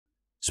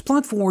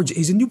SplatForge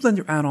is a new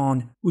Blender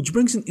add-on which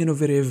brings an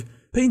innovative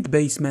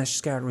paint-based mesh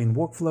scattering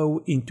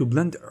workflow into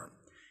Blender.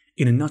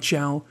 In a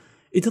nutshell,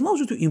 it allows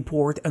you to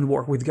import and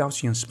work with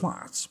Gaussian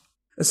splats,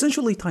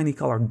 essentially tiny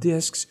colored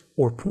disks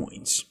or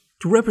points,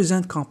 to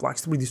represent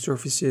complex 3D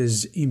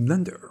surfaces in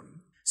Blender.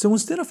 So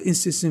instead of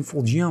insisting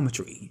full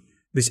geometry,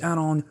 this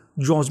add-on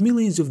draws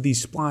millions of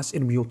these splats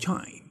in real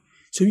time,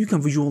 so you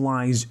can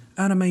visualize,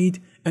 animate,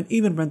 and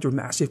even render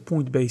massive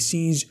point-based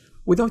scenes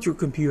without your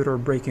computer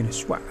breaking a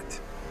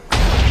sweat.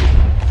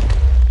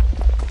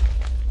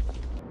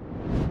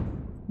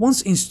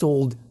 Once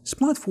installed,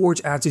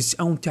 SplatForge adds its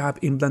own tab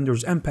in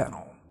Blender's M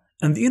panel,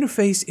 and the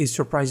interface is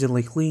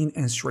surprisingly clean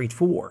and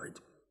straightforward.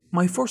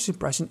 My first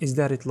impression is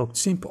that it looked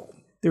simple.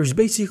 There's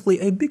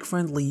basically a big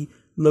friendly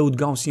Load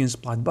Gaussian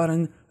Splat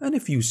button and a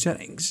few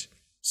settings,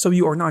 so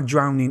you are not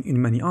drowning in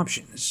many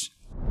options.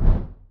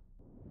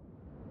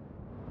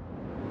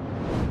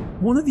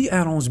 One of the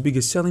add-on's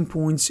biggest selling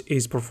points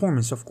is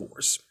performance, of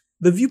course.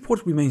 The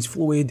viewport remains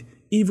fluid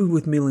even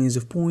with millions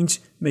of points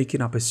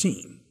making up a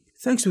scene,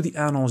 thanks to the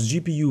add-on's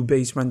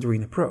GPU-based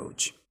rendering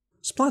approach.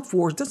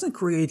 SplatForge doesn't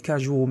create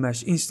casual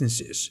mesh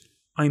instances,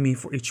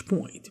 for each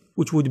point,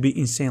 which would be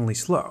insanely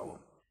slow.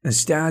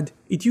 Instead,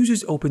 it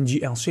uses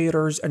OpenGL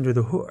shaders under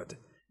the hood,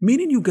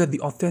 meaning you get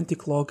the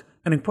authentic look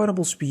and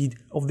incredible speed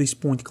of this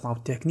point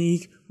cloud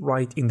technique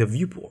right in the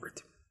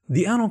viewport.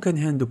 The add-on can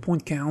handle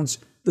point counts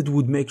that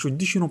would make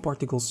traditional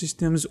particle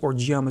systems or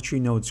geometry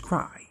nodes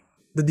cry.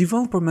 The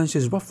developer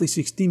mentions roughly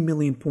 16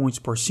 million points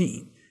per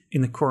scene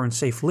in the current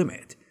safe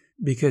limit,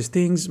 because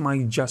things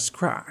might just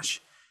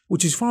crash,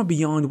 which is far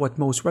beyond what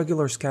most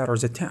regular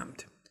scatters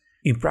attempt.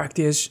 In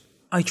practice,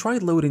 I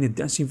tried loading a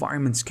dense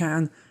environment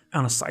scan,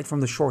 and aside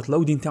from the short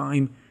loading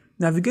time,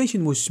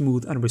 navigation was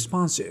smooth and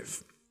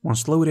responsive.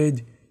 Once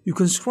loaded, you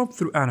can scrub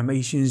through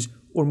animations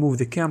or move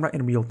the camera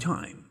in real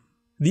time.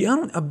 The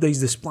add-on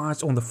updates the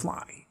splats on the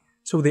fly,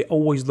 so they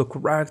always look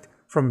correct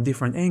from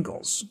different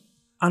angles.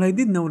 And I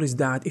did notice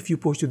that if you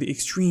push to the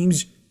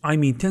extremes,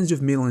 tens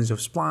of millions of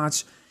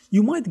splats,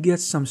 you might get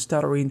some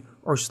stuttering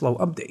or slow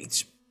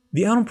updates.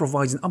 The add-on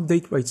provides an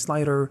update rate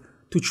slider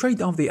to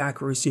trade off the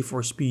accuracy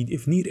for speed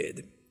if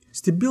needed.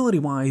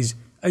 Stability-wise,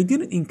 I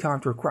didn't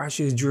encounter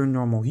crashes during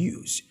normal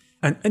use,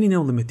 and any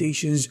known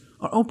limitations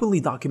are openly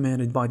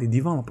documented by the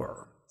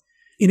developer.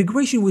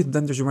 Integration with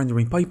Blender's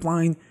rendering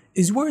pipeline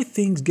is where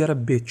things get a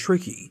bit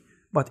tricky,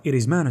 but it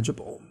is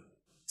manageable.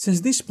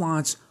 Since these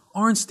splats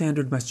aren't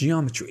standard mesh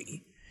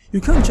geometry,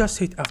 you can't just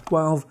hit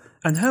F12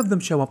 and have them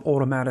show up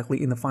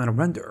automatically in the final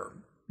render,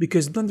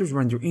 because Blender's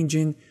render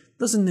engine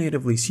doesn't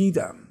natively see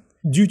them,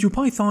 due to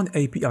Python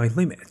API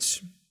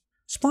limits.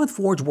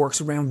 SplatForge works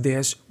around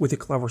this with a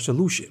clever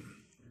solution.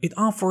 It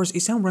offers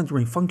its own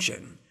rendering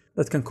function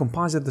that can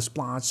composite the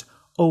splats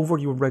over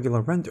your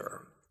regular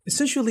render.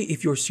 Essentially,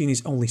 if your scene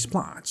is only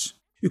splats,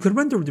 you can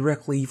render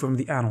directly from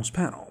the add-ons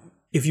panel.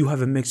 If you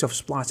have a mix of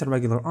splats and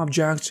regular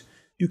objects,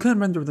 you can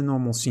render the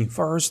normal scene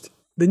first,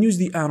 then use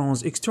the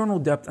add-on's external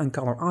depth and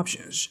color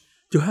options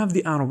to have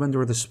the add-on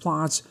render the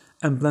splats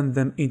and blend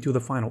them into the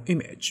final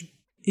image.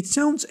 It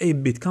sounds a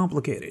bit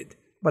complicated,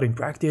 but in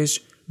practice,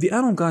 the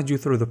add-on guides you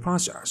through the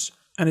process,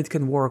 and it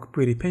can work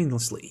pretty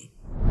painlessly.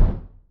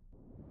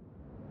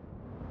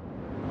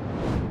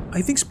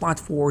 I think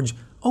SplatForge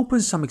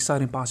opens some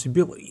exciting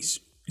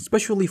possibilities,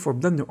 especially for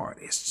Blender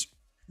artists.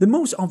 The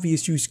most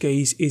obvious use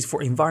case is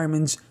for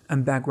environments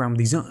and background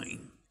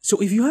design.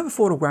 So if you have a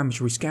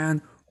photogrammetry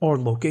scan or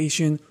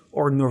location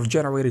or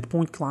nerve-generated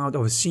point cloud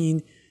of a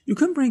scene, you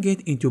can bring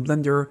it into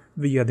Blender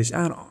via this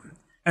add-on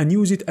and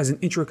use it as an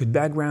intricate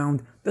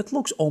background that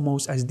looks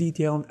almost as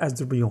detailed as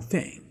the real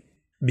thing.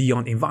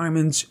 Beyond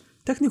environments,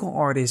 technical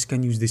artists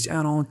can use this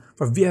add-on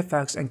for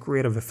VFX and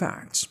creative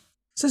effects.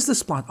 Since the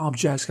splat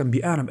objects can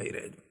be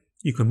animated,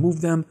 you can move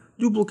them,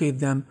 duplicate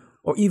them,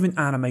 or even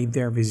animate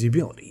their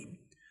visibility.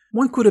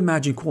 One could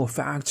imagine cool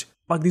effects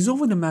like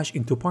dissolving the mesh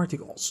into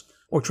particles,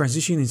 or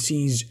transitioning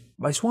scenes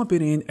by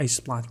swapping in a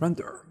splat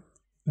render.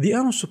 The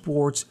add-on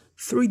supports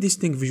 3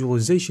 distinct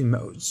visualization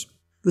modes.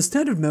 The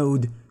standard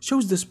mode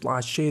shows the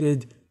splats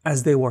shaded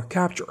as they were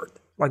captured,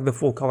 like the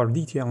full color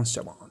detail and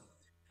so on.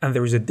 And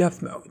there is a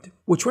depth mode,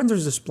 which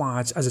renders the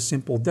splats as a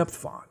simple depth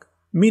fog,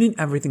 meaning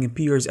everything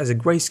appears as a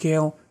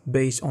grayscale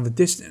based on the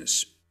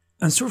distance.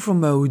 And surfer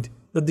mode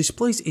that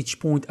displays each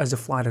point as a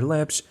flat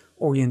ellipse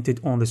oriented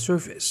on the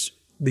surface.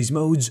 These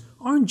modes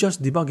aren't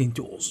just debugging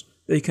tools,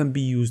 they can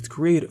be used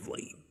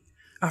creatively.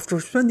 After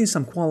spending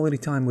some quality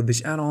time with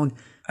this add-on,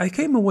 I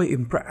came away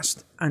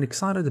impressed and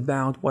excited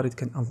about what it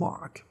can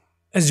unlock.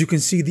 As you can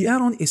see, the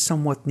add-on is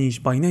somewhat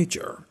niche by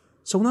nature,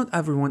 so not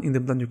everyone in the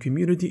Blender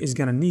community is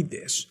gonna need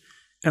this,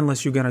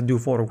 unless you're gonna do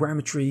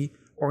photogrammetry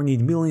or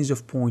need millions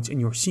of points in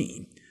your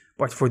scene.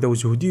 But for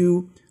those who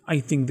do, I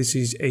think this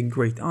is a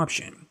great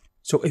option.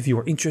 So if you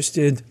are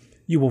interested,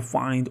 you will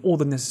find all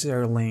the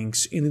necessary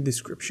links in the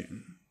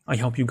description. I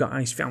hope you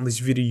guys found this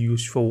video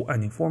useful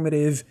and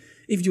informative.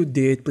 If you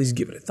did, please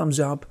give it a thumbs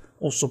up.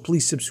 Also,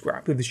 please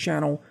subscribe to this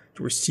channel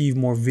to receive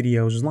more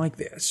videos like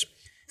this.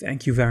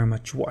 Thank you very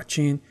much for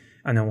watching,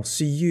 and I will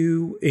see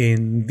you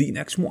in the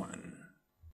next one.